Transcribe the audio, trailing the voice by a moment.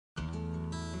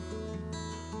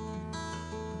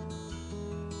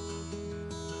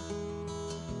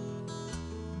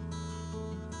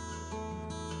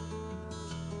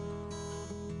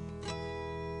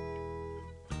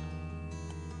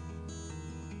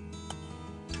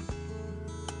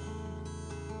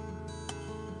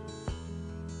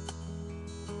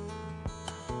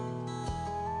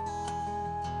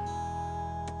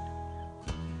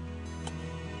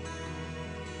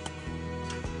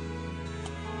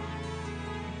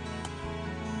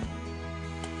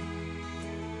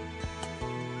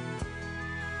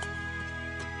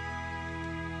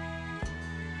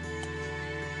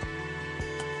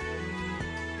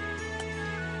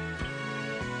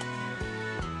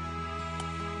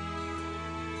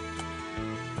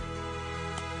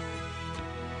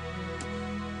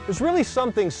There's really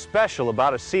something special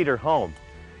about a cedar home.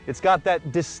 It's got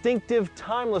that distinctive,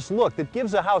 timeless look that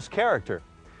gives a house character.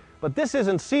 But this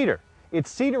isn't cedar. It's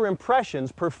Cedar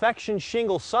Impressions Perfection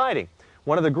Shingle Siding,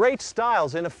 one of the great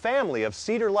styles in a family of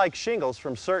cedar-like shingles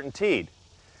from CertainTeed.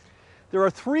 There are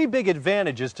three big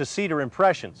advantages to Cedar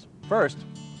Impressions. First,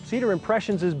 Cedar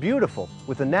Impressions is beautiful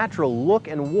with the natural look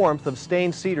and warmth of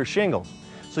stained cedar shingles.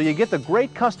 So you get the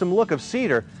great custom look of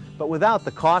cedar, but without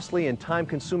the costly and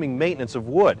time-consuming maintenance of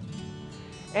wood.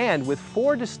 And with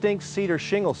 4 distinct cedar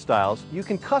shingle styles, you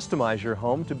can customize your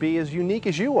home to be as unique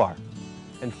as you are.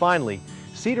 And finally,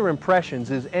 Cedar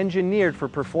Impressions is engineered for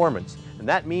performance, and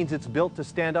that means it's built to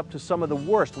stand up to some of the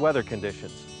worst weather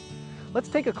conditions. Let's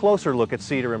take a closer look at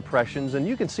Cedar Impressions and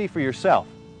you can see for yourself.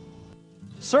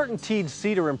 CertainTeed's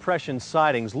Cedar Impressions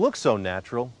sidings look so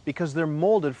natural because they're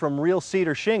molded from real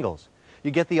cedar shingles. You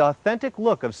get the authentic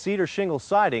look of cedar shingle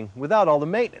siding without all the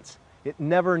maintenance. It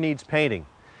never needs painting,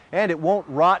 and it won't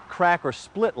rot, crack, or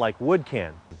split like wood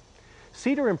can.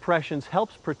 Cedar Impressions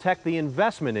helps protect the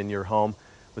investment in your home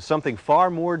with something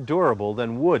far more durable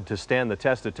than wood to stand the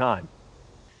test of time.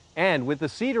 And with the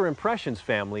Cedar Impressions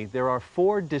family, there are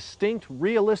 4 distinct,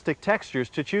 realistic textures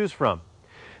to choose from.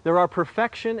 There are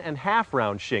perfection and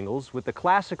half-round shingles with the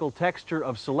classical texture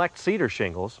of select cedar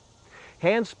shingles,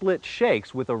 hand-split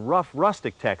shakes with a rough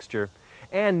rustic texture,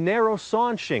 and narrow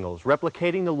sawn shingles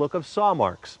replicating the look of saw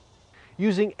marks.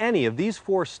 Using any of these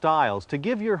 4 styles to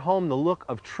give your home the look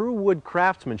of true wood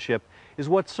craftsmanship is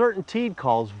what CertainTeed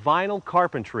calls vinyl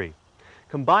carpentry.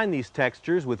 Combine these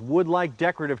textures with wood-like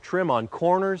decorative trim on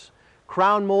corners,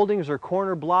 crown moldings or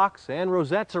corner blocks, and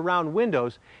rosettes around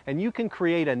windows, and you can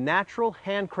create a natural,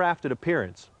 handcrafted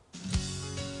appearance.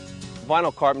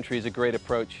 Vinyl carpentry is a great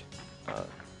approach.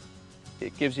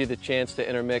 It gives you the chance to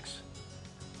intermix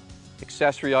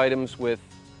accessory items with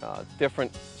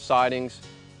different sidings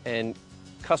and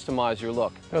customize your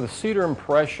look. Now, the Cedar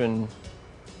Impression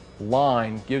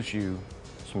line gives you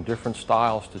some different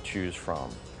styles to choose from.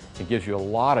 It gives you a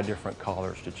lot of different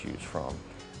colors to choose from.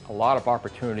 A lot of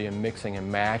opportunity in mixing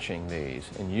and matching these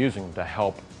and using them to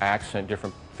help accent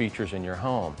different features in your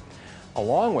home.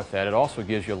 Along with that, it also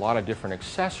gives you a lot of different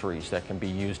accessories that can be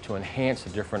used to enhance the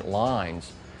different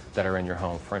lines that are in your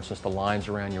home. For instance, the lines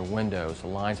around your windows, the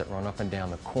lines that run up and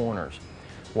down the corners,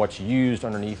 what's used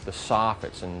underneath the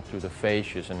soffits and through the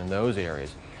fascias and in those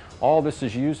areas. All this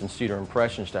is used in Cedar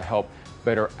Impressions to help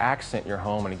better accent your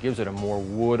home, and it gives it a more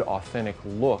wood authentic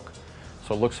look.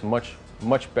 So it looks much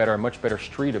better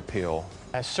street appeal.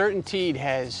 CertainTeed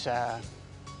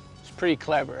is pretty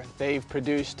clever. They've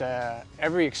produced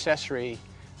every accessory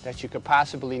that you could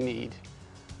possibly need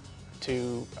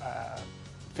to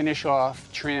finish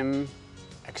off, trim,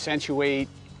 accentuate,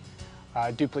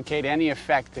 duplicate any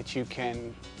effect that you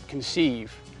can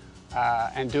conceive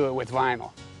and do it with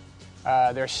vinyl.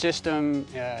 Their system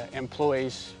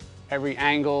employs every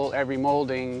angle, every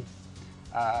molding,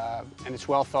 and it's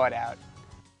well thought out.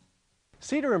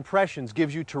 Cedar Impressions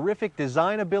gives you terrific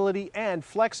designability and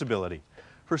flexibility.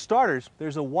 For starters,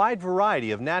 there's a wide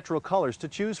variety of natural colors to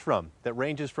choose from that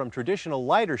ranges from traditional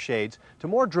lighter shades to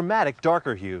more dramatic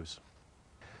darker hues.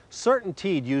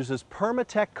 CertainTeed uses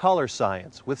Permatech color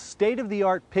science with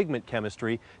state-of-the-art pigment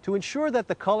chemistry to ensure that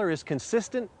the color is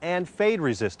consistent and fade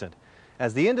resistant.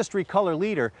 As the industry color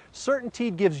leader,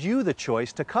 CertainTeed gives you the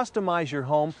choice to customize your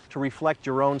home to reflect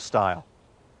your own style.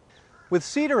 With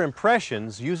Cedar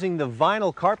Impressions, using the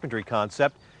vinyl carpentry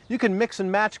concept, you can mix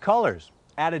and match colors,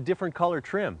 add a different color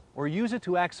trim, or use it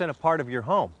to accent a part of your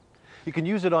home. You can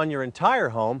use it on your entire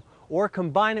home or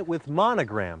combine it with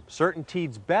Monogram,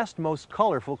 CertainTeed's best, most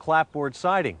colorful clapboard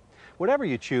siding. Whatever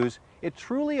you choose, it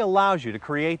truly allows you to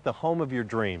create the home of your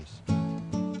dreams.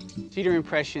 Cedar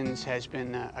Impressions has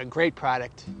been a great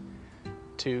product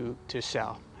to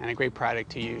sell and a great product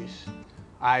to use.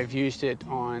 I've used it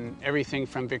on everything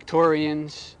from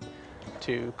Victorians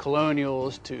to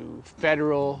colonials to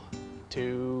federal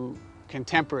to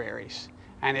contemporaries,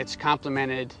 and it's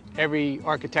complemented every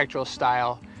architectural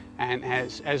style and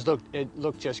has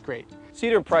looked just great.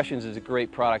 Cedar Impressions is a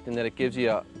great product in that it gives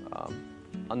you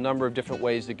a number of different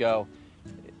ways to go.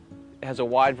 It has a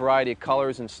wide variety of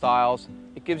colors and styles.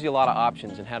 It gives you a lot of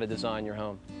options in how to design your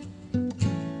home.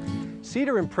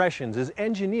 Cedar Impressions is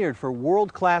engineered for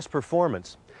world-class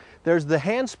performance. There's the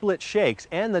hand-split shakes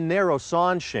and the narrow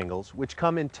sawn shingles, which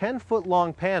come in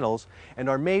 10-foot-long panels and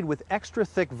are made with extra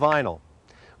thick vinyl.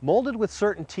 Molded with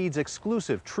CertainTeed's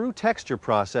exclusive True Texture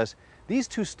process, these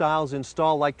two styles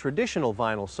install like traditional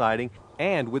vinyl siding,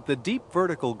 and with the deep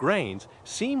vertical grains,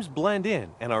 seams blend in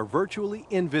and are virtually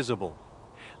invisible.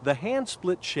 The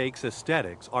hand-split shakes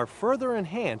aesthetics are further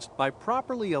enhanced by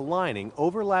properly aligning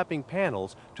overlapping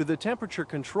panels to the temperature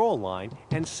control line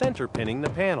and center pinning the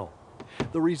panel.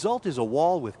 The result is a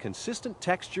wall with consistent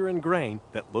texture and grain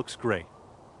that looks great.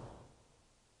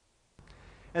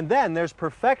 And then there's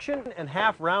perfection and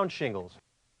half-round shingles.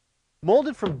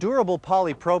 Molded from durable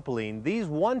polypropylene, these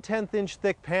 1/10 inch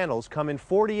thick panels come in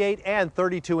 48 and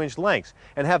 32 inch lengths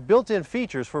and have built-in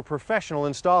features for professional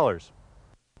installers.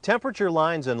 Temperature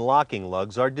lines and locking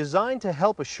lugs are designed to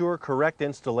help assure correct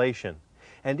installation,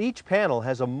 and each panel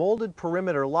has a molded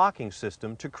perimeter locking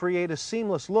system to create a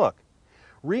seamless look.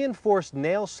 Reinforced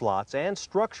nail slots and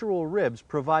structural ribs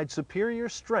provide superior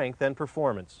strength and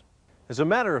performance. As a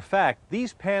matter of fact,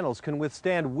 these panels can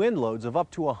withstand wind loads of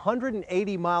up to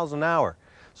 180 miles an hour,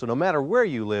 so no matter where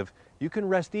you live, you can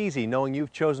rest easy knowing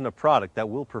you've chosen a product that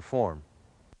will perform.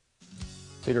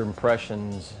 Cedar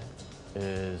Impressions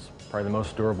is probably the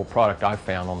most durable product I've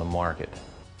found on the market.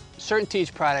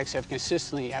 CertainTeed's products have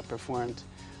consistently outperformed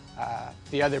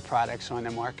the other products on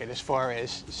the market as far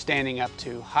as standing up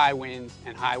to high wind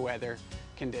and high weather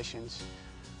conditions.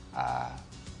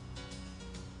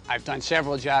 I've done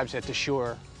several jobs at the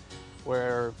shore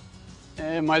where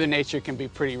Mother Nature can be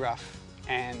pretty rough,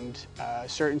 and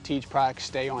CertainTeed's products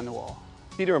stay on the wall.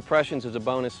 Cedar Impressions is a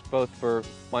bonus both for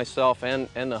myself and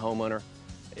the homeowner,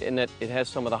 in that it has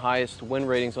some of the highest wind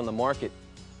ratings on the market.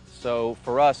 So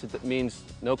for us, it means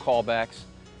no callbacks.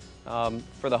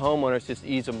 For the homeowner, it's just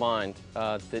ease of mind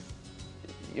that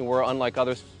we're unlike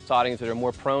other sidings that are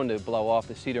more prone to blow off.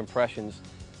 The Cedar Impressions,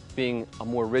 being a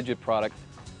more rigid product,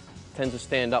 tends to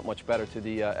stand up much better to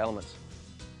the elements.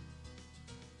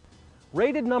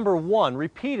 Rated #1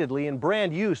 repeatedly in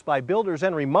brand use by builders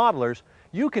and remodelers,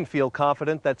 you can feel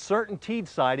confident that CertainTeed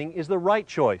siding is the right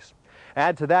choice.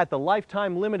 Add to that the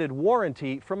lifetime limited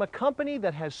warranty from a company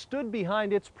that has stood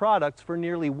behind its products for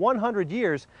nearly 100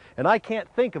 years, and I can't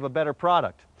think of a better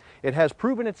product. It has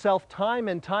proven itself time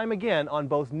and time again on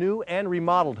both new and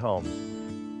remodeled homes.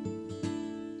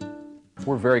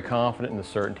 We're very confident in the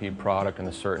CertainTeed product and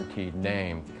the CertainTeed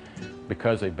name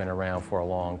because they've been around for a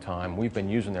long time. We've been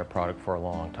using their product for a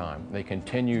long time. They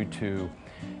continue to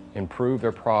improve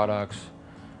their products,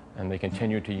 and they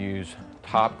continue to use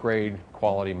top-grade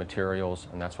quality materials,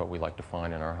 and that's what we like to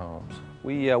find in our homes.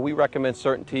 We recommend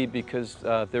CertainTeed because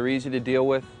they're easy to deal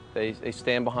with, they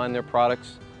stand behind their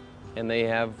products, and they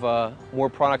have more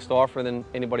products to offer than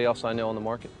anybody else I know on the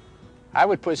market. I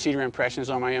would put Cedar Impressions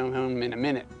on my own home in a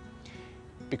minute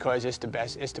because it's the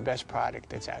best product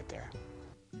that's out there.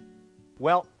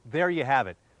 Well, there you have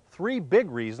it. 3 big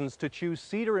reasons to choose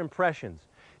Cedar Impressions.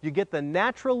 You get the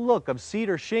natural look of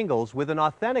cedar shingles with an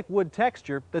authentic wood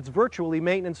texture that's virtually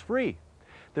maintenance-free.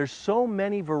 There's so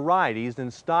many varieties in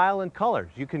style and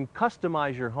colors. You can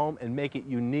customize your home and make it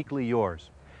uniquely yours.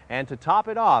 And to top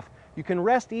it off, you can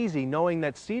rest easy knowing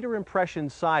that Cedar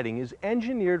Impressions siding is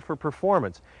engineered for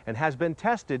performance and has been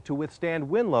tested to withstand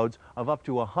wind loads of up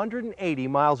to 180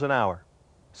 miles an hour.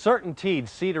 CertainTeed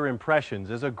Cedar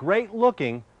Impressions is a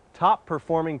great-looking,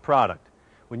 top-performing product.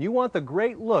 When you want the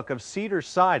great look of cedar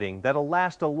siding that'll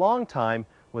last a long time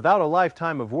without a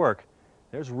lifetime of work,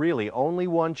 there's really only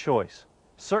one choice: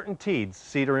 CertainTeed's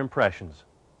Cedar Impressions.